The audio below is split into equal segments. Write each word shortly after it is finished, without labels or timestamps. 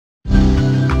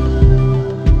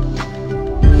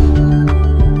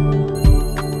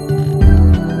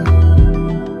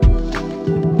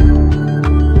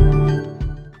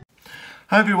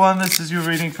Hi everyone, this is your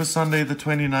reading for Sunday the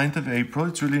 29th of April.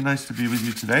 It's really nice to be with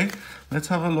you today. Let's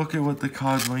have a look at what the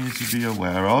cards want you to be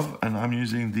aware of. And I'm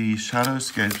using the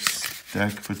Shadowscapes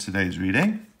deck for today's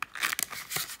reading.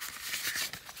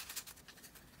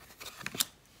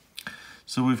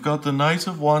 So we've got the Knight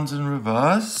of Wands in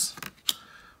reverse.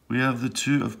 We have the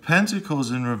Two of Pentacles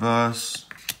in reverse.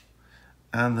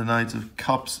 And the Knight of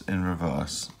Cups in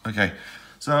reverse. Okay,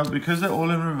 so because they're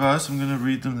all in reverse, I'm going to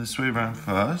read them this way around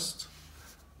first.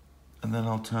 And then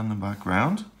I'll turn them back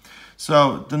round.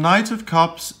 So the Knight of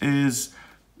Cups is,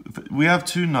 we have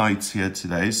two knights here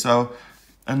today. So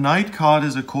a knight card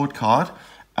is a court card,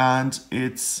 and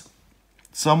it's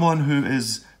someone who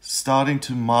is starting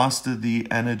to master the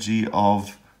energy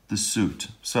of the suit.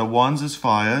 So Wands is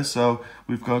fire, so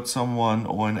we've got someone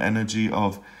or an energy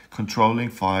of controlling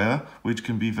fire, which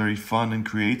can be very fun and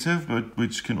creative, but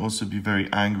which can also be very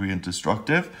angry and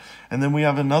destructive. And then we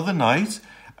have another knight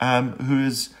who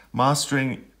is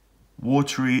mastering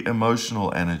watery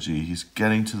emotional energy. He's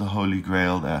getting to the Holy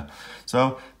Grail there.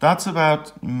 So that's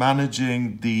about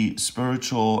managing the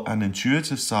spiritual and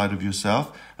intuitive side of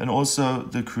yourself, and also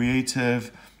the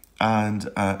creative and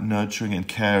nurturing and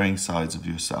caring sides of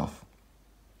yourself.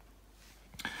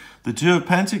 The Two of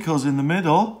Pentacles in the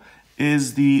middle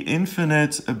is the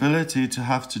infinite ability to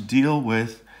have to deal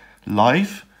with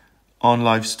life on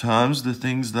life's terms, the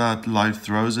things that life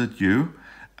throws at you,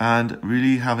 and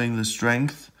really having the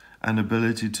strength and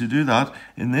ability to do that.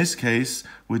 In this case,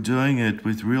 we're doing it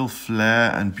with real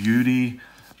flair and beauty,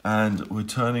 and we're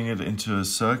turning it into a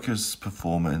circus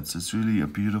performance. It's really a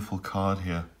beautiful card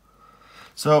here.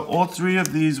 So all three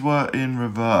of these were in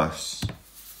reverse.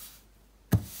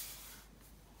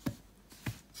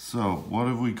 So what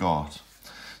have we got?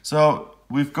 So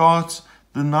we've got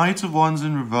the Knight of Wands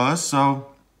in reverse. So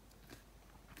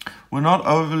we're not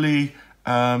overly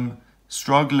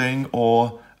struggling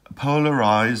or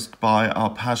polarized by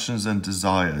our passions and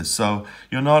desires. So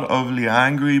you're not overly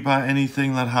angry by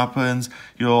anything that happens.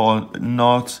 You're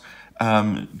not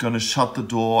going to shut the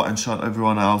door and shut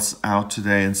everyone else out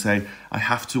today and say, I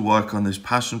have to work on this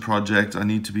passion project. I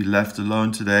need to be left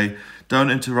alone today. Don't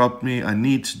interrupt me. I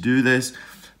need to do this.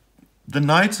 The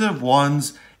Knight of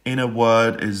Wands, in a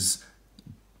word, is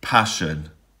passion,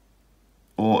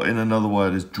 or in another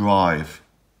word is drive.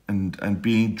 And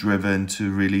being driven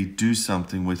to really do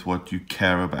something with what you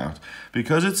care about.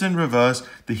 Because it's in reverse,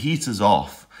 the heat is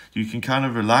off. You can kind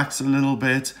of relax a little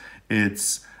bit.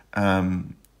 It's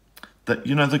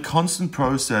the constant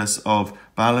process of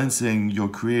balancing your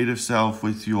creative self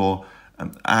with your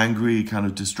angry, kind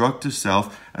of destructive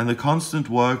self, and the constant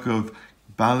work of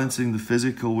balancing the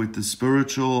physical with the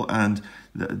spiritual, and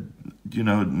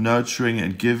nurturing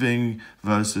and giving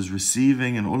versus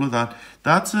receiving, and all of that.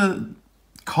 That's a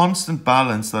constant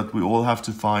balance that we all have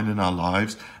to find in our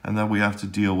lives, and that we have to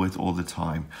deal with all the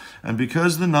time. And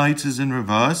because the Knight is in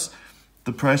reverse,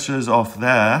 the pressure is off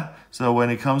there. So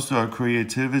when it comes to our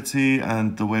creativity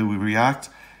and the way we react,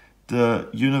 the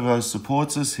universe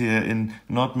supports us here in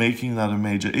not making that a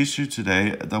major issue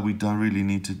today that we don't really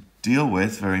need to deal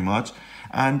with very much.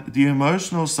 And the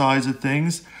emotional sides of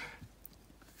things,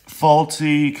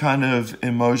 faulty kind of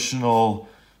emotional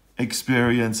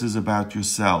experiences about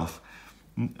yourself,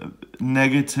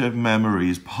 negative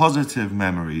memories, positive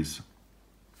memories,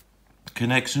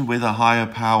 connection with a higher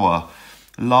power,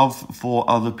 love for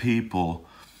other people,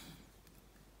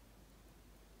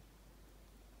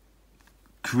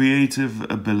 creative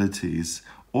abilities,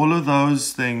 all of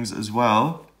those things as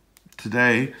well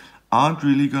today aren't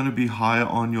really going to be higher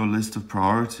on your list of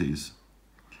priorities.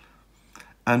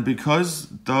 And because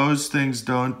those things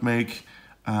don't make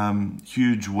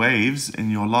huge waves in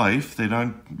your life, they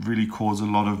don't really cause a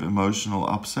lot of emotional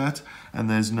upset, and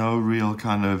there's no real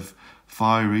kind of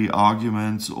fiery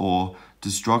arguments or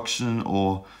destruction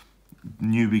or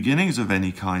new beginnings of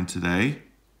any kind today.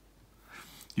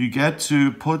 You get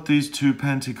to put these two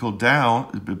pentacles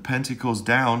down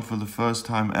for the first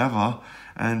time ever,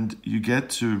 and you get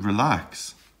to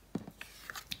relax.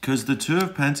 Because the Two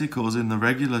of Pentacles in the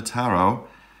regular tarot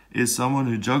is someone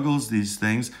who juggles these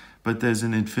things, but there's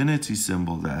an infinity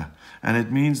symbol there. And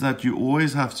it means that you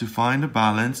always have to find a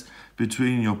balance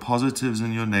between your positives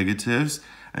and your negatives.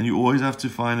 And you always have to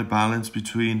find a balance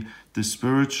between the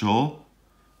spiritual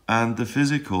and the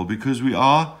physical. Because we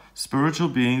are spiritual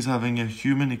beings having a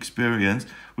human experience.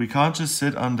 We can't just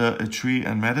sit under a tree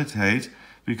and meditate,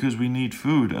 because we need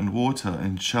food and water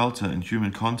and shelter and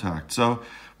human contact. So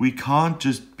we can't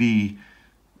just be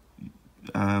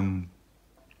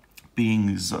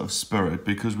beings of spirit,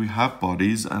 because we have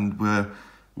bodies and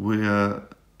we're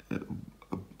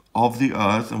of the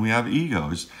earth, and we have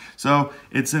egos. So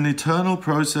it's an eternal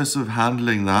process of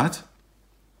handling that.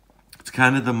 It's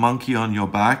kind of the monkey on your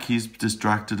back. He's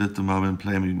distracted at the moment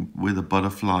playing with a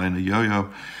butterfly and a yo-yo.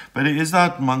 But it is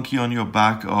that monkey on your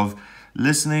back of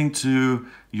listening to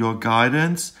your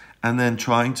guidance and then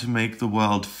trying to make the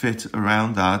world fit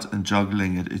around that and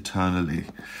juggling it eternally.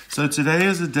 So today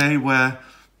is a day where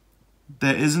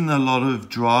there isn't a lot of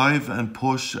drive and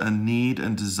push and need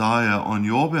and desire on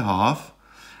your behalf.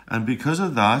 And because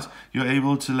of that, you're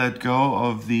able to let go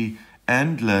of the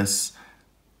endless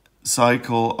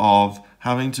cycle of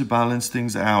having to balance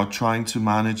things out, trying to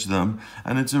manage them.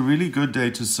 And it's a really good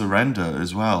day to surrender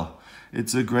as well.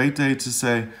 It's a great day to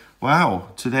say, wow,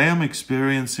 today I'm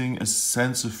experiencing a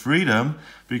sense of freedom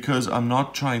because I'm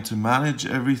not trying to manage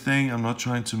everything. I'm not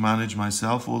trying to manage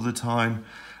myself all the time.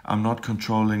 I'm not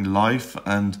controlling life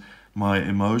and my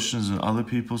emotions and other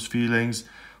people's feelings.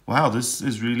 Wow, this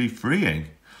is really freeing.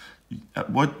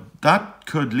 What that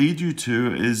could lead you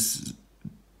to is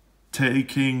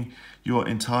taking your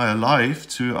entire life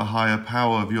to a higher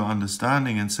power of your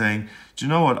understanding and saying, do you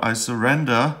know what? I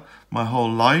surrender my whole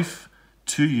life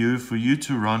to you for you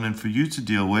to run and for you to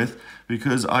deal with,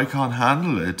 because I can't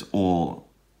handle it all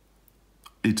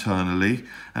eternally.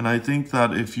 And I think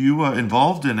that if you were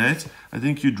involved in it, I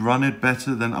think you'd run it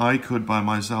better than I could by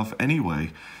myself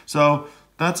anyway. So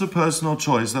that's a personal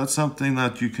choice. That's something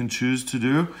that you can choose to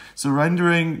do.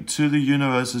 Surrendering to the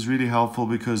universe is really helpful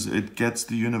because it gets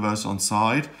the universe on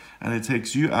side and it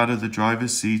takes you out of the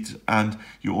driver's seat and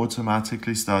you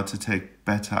automatically start to take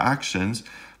better actions.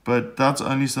 But that's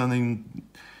only something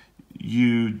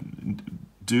you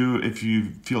do if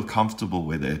you feel comfortable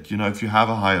with it. You know, if you have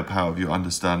a higher power of your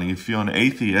understanding. If you're an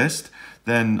atheist,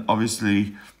 then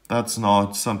obviously that's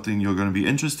not something you're going to be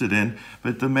interested in.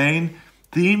 But the main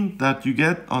theme that you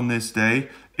get on this day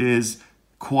is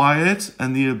quiet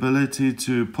and the ability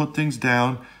to put things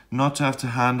down, not to have to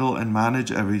handle and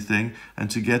manage everything, and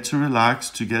to get to relax,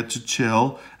 to get to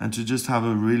chill, and to just have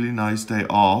a really nice day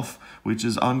off, which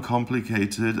is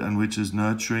uncomplicated and which is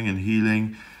nurturing and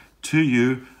healing to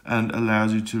you and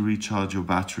allows you to recharge your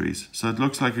batteries. So it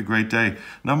looks like a great day.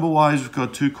 Number-wise, we've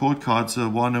got 2 court cards. So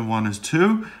 1 and 1 is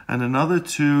 2, and another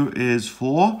 2 is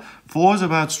 4. 4 is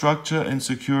about structure and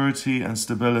security and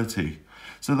stability.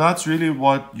 So that's really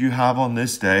what you have on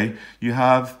this day. You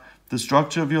have the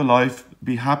structure of your life.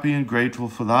 Be happy and grateful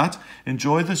for that.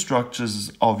 Enjoy the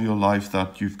structures of your life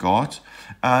that you've got.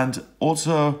 And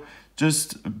also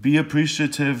just be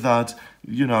appreciative that,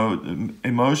 you know,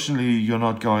 emotionally you're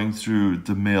not going through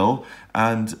the mill,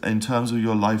 and in terms of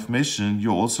your life mission,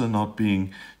 you're also not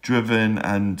being driven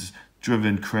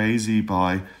crazy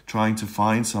by trying to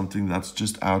find something that's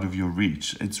just out of your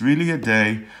reach. It's really a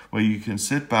day where you can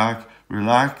sit back,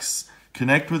 relax,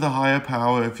 connect with a higher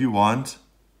power if you want,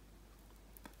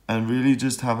 and really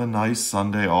just have a nice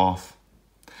Sunday off.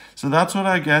 So that's what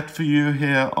I get for you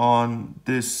here on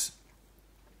this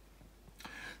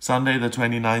Sunday, the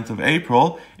 29th of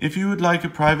April. If you would like a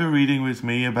private reading with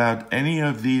me about any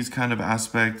of these kind of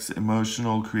aspects,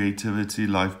 emotional, creativity,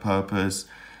 life purpose,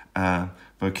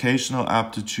 vocational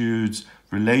aptitudes,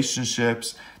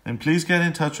 relationships, then please get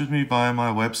in touch with me via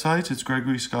my website. It's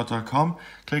gregoryscott.com.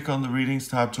 Click on the readings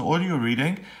tab to order your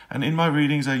reading. And in my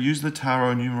readings, I use the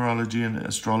tarot, numerology, and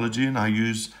astrology, and I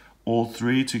use all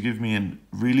 3 to give me a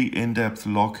really in-depth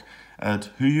look at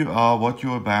who you are, what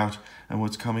you're about, and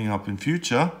what's coming up in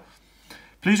future.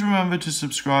 Please remember to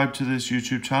subscribe to this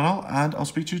YouTube channel, and I'll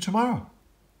speak to you tomorrow.